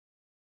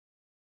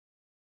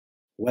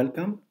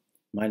Welcome,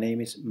 my name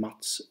is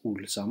Mats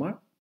Olshammar.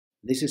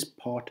 This is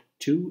part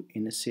 2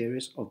 in a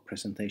series of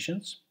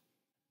presentations.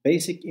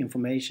 Basic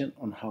information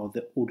on how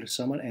the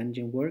Olshammar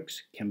engine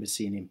works can be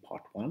seen in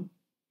part 1.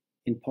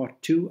 In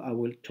part 2 I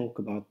will talk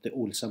about the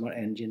Olshammar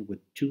engine with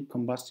 2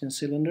 combustion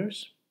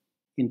cylinders.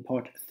 In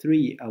part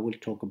 3 I will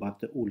talk about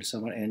the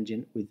Olshammar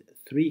engine with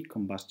 3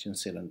 combustion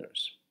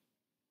cylinders.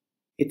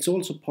 It's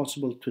also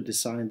possible to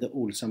design the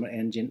Olshammar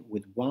engine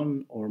with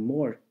 1 or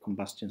more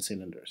combustion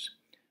cylinders.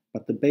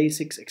 But the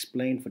basics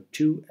explained for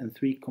 2 and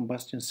 3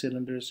 combustion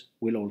cylinders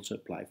will also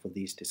apply for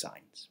these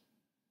designs.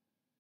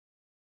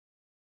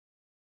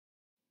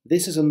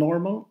 This is a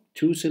normal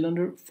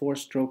 2-cylinder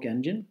 4-stroke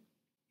engine.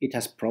 It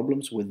has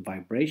problems with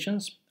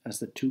vibrations as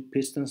the 2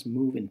 pistons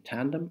move in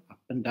tandem up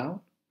and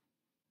down.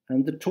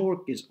 And the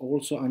torque is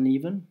also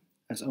uneven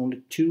as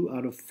only 2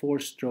 out of 4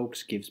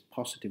 strokes gives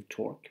positive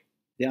torque.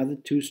 The other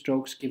 2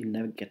 strokes give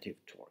negative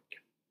torque.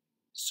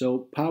 So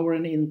power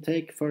and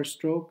intake first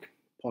stroke,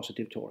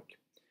 positive torque.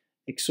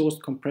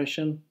 Exhaust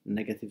compression,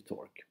 negative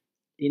torque.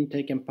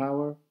 Intake and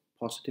power,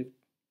 positive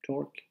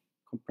torque.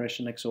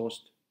 Compression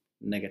exhaust,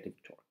 negative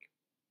torque.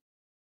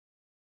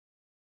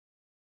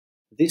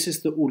 This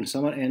is the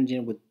Olshammar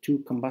engine with 2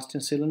 combustion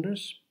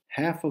cylinders.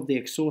 Half of the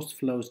exhaust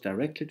flows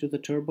directly to the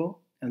turbo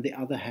and the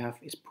other half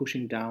is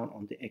pushing down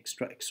on the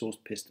extra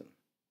exhaust piston.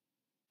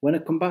 When a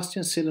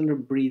combustion cylinder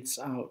breathes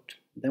out,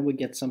 then we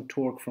get some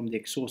torque from the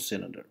exhaust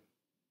cylinder.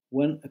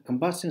 When a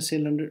combustion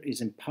cylinder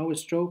is in power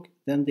stroke,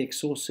 then the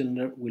exhaust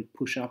cylinder will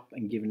push up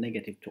and give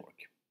negative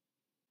torque.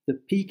 The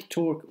peak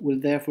torque will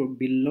therefore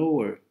be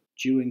lower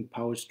during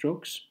power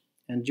strokes,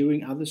 and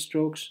during other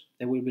strokes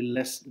there will be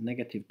less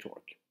negative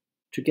torque.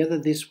 Together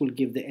this will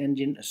give the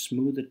engine a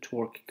smoother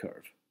torque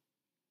curve.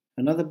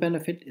 Another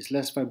benefit is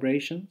less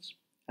vibrations,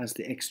 as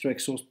the extra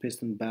exhaust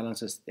piston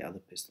balances the other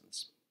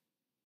pistons.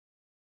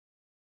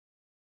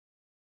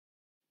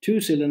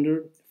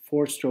 2-cylinder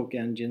 4-stroke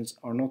engines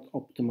are not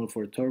optimal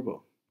for a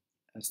turbo,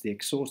 as the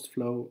exhaust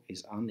flow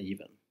is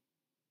uneven.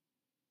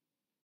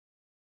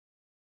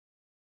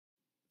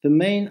 The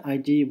main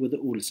idea with the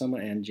Olshammar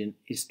engine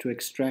is to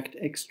extract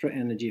extra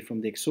energy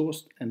from the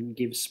exhaust and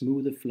give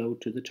smoother flow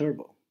to the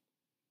turbo.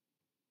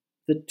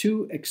 The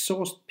 2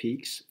 exhaust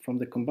peaks from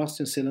the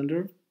combustion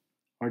cylinder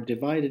are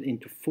divided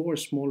into 4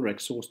 smaller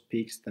exhaust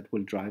peaks that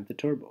will drive the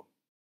turbo.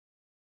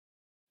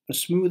 A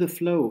smoother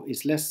flow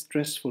is less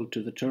stressful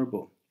to the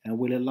turbo and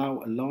will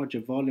allow a larger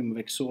volume of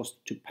exhaust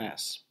to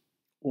pass,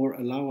 or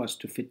allow us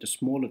to fit a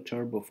smaller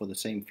turbo for the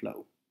same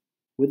flow.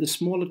 With a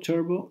smaller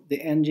turbo, the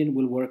engine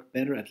will work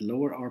better at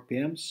lower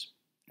RPMs,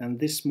 and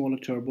this smaller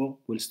turbo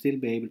will still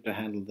be able to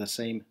handle the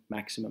same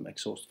maximum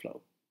exhaust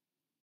flow.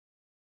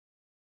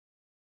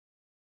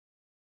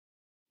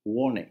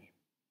 Warning: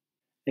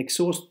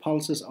 exhaust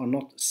pulses are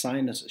not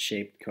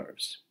sinus-shaped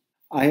curves.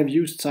 I have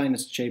used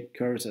sinus-shaped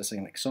curves as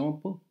an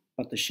example,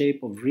 but the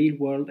shape of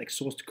real-world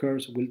exhaust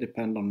curves will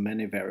depend on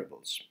many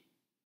variables.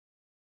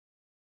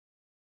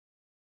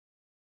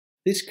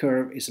 This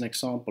curve is an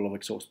example of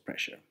exhaust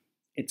pressure.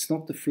 It's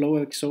not the flow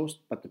of exhaust,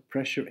 but the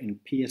pressure in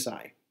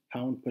psi,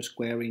 pound per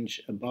square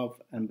inch above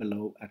and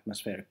below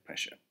atmospheric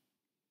pressure.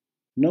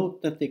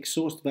 Note that the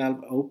exhaust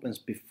valve opens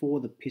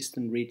before the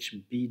piston reaches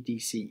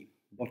BDC,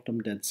 bottom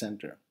dead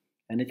center,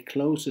 and it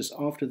closes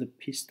after the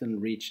piston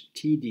reaches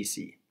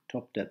TDC,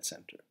 top dead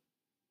center.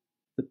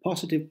 The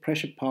positive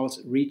pressure pulse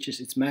reaches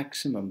its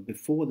maximum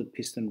before the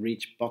piston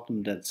reaches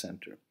bottom dead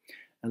center,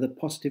 and the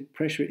positive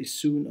pressure is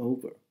soon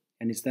over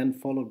and is then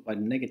followed by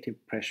negative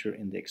pressure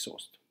in the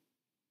exhaust.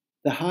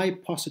 The high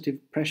positive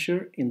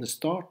pressure in the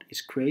start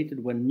is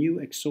created when new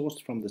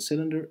exhaust from the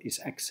cylinder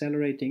is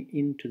accelerating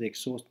into the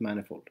exhaust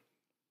manifold,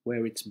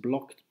 where it's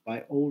blocked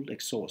by old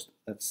exhaust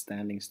that's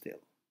standing still.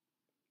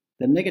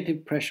 The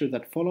negative pressure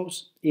that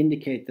follows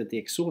indicates that the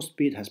exhaust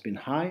speed has been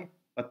high,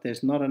 but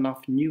there's not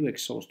enough new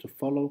exhaust to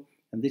follow,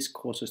 and this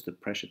causes the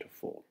pressure to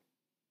fall.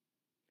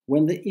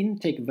 When the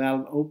intake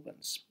valve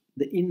opens,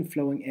 the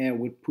inflowing air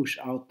will push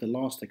out the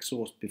last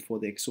exhaust before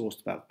the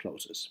exhaust valve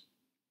closes.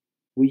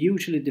 We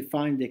usually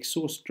define the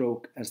exhaust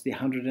stroke as the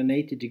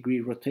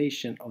 180-degree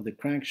rotation of the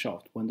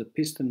crankshaft when the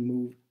piston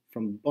moves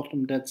from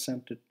bottom dead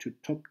center to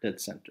top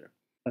dead center,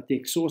 but the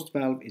exhaust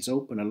valve is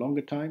open a longer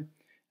time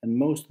and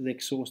most of the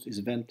exhaust is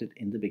vented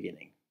in the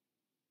beginning.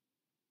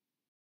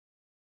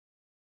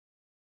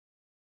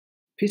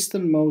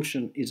 Piston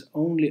motion is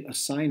only a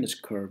sinus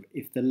curve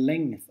if the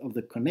length of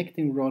the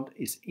connecting rod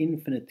is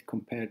infinite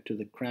compared to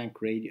the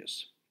crank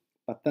radius,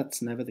 but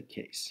that's never the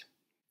case.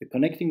 The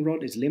connecting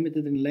rod is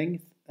limited in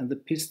length and the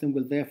piston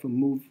will therefore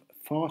move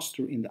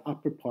faster in the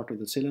upper part of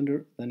the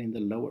cylinder than in the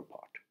lower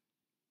part.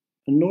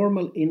 A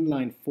normal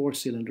inline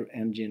 4-cylinder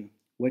engine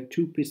where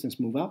 2 pistons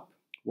move up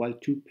while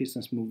 2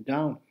 pistons move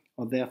down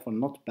are therefore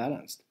not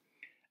balanced,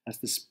 as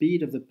the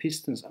speed of the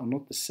pistons are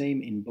not the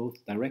same in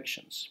both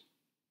directions.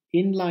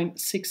 Inline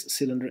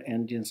 6-cylinder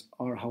engines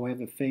are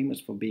however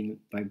famous for being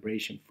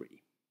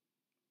vibration-free.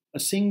 A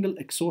single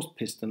exhaust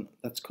piston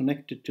that's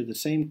connected to the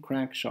same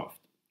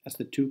crankshaft as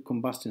the 2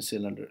 combustion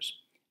cylinders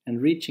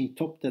and reaching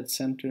top dead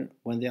center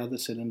when the other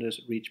cylinders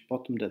reach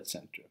bottom dead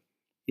center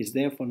is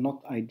therefore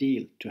not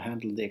ideal to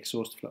handle the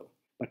exhaust flow,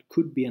 but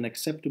could be an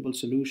acceptable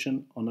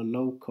solution on a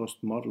low-cost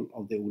model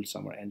of the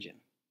Olshammar engine.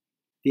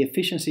 The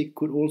efficiency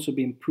could also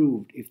be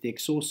improved if the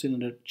exhaust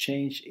cylinder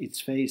changed its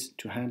phase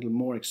to handle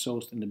more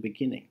exhaust in the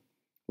beginning,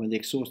 when the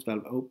exhaust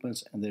valve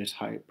opens and there is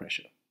higher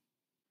pressure.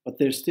 But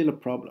there is still a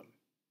problem.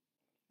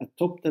 At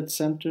top dead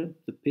center,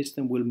 the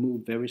piston will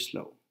move very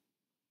slow.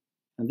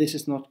 And this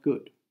is not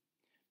good,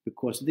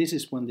 because this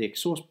is when the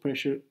exhaust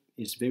pressure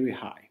is very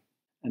high,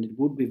 and it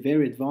would be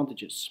very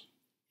advantageous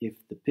if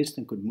the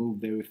piston could move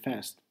very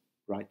fast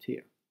right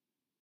here.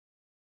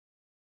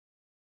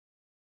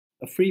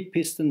 A free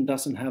piston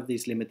doesn't have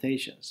these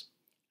limitations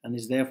and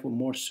is therefore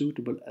more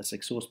suitable as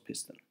exhaust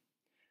piston.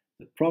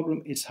 The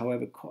problem is,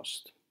 however,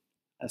 cost,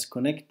 as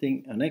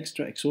connecting an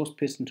extra exhaust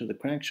piston to the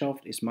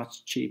crankshaft is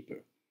much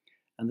cheaper,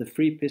 and the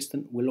free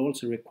piston will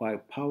also require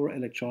power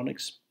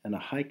electronics and a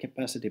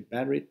high-capacity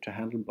battery to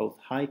handle both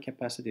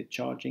high-capacity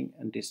charging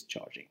and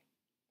discharging.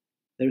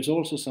 There is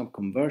also some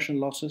conversion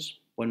losses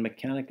when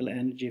mechanical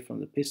energy from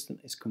the piston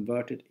is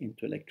converted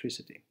into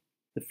electricity.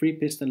 The free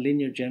piston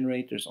linear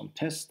generators on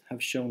test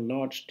have shown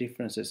large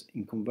differences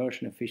in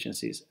conversion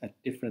efficiencies at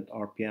different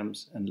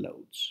RPMs and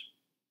loads.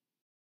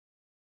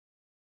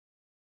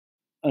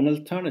 An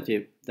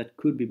alternative that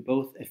could be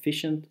both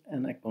efficient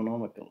and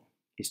economical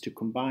is to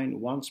combine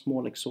one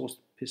small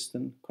exhaust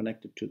piston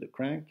connected to the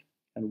crank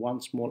and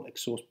one small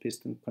exhaust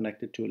piston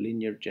connected to a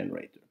linear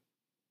generator.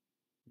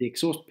 The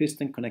exhaust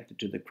piston connected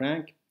to the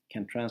crank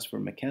can transfer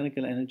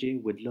mechanical energy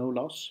with low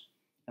loss,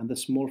 and the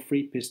small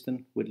free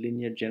piston with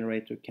linear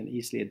generator can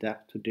easily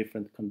adapt to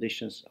different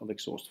conditions of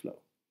exhaust flow,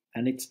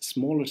 and its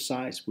smaller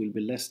size will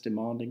be less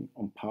demanding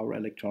on power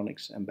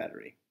electronics and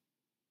battery.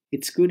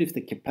 It's good if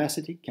the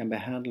capacity can be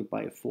handled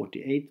by a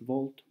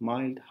 48-volt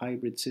mild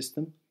hybrid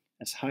system,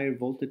 as higher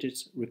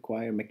voltages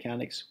require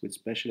mechanics with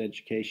special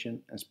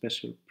education and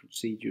special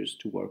procedures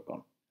to work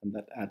on, and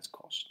that adds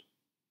cost.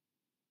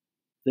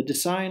 The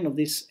design of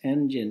this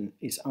engine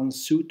is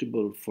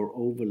unsuitable for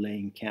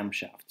overlaying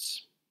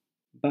camshafts.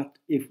 But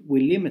if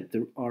we limit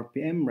the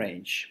RPM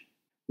range,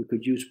 we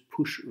could use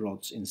push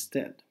rods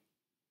instead.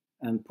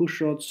 And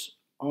push rods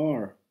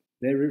are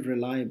very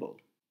reliable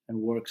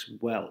and works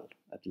well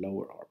at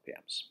lower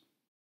RPMs.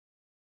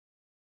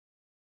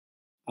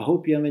 I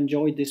hope you have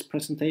enjoyed this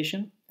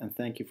presentation and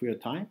thank you for your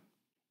time.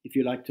 If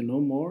you'd like to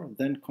know more,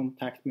 then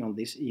contact me on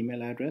this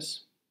email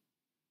address,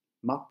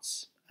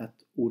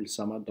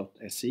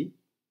 mats@olshammar.se.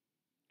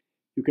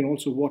 You can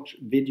also watch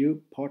video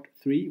part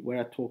 3 where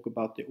I talk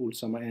about the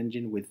Olshammar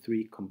engine with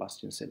 3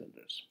 combustion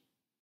cylinders.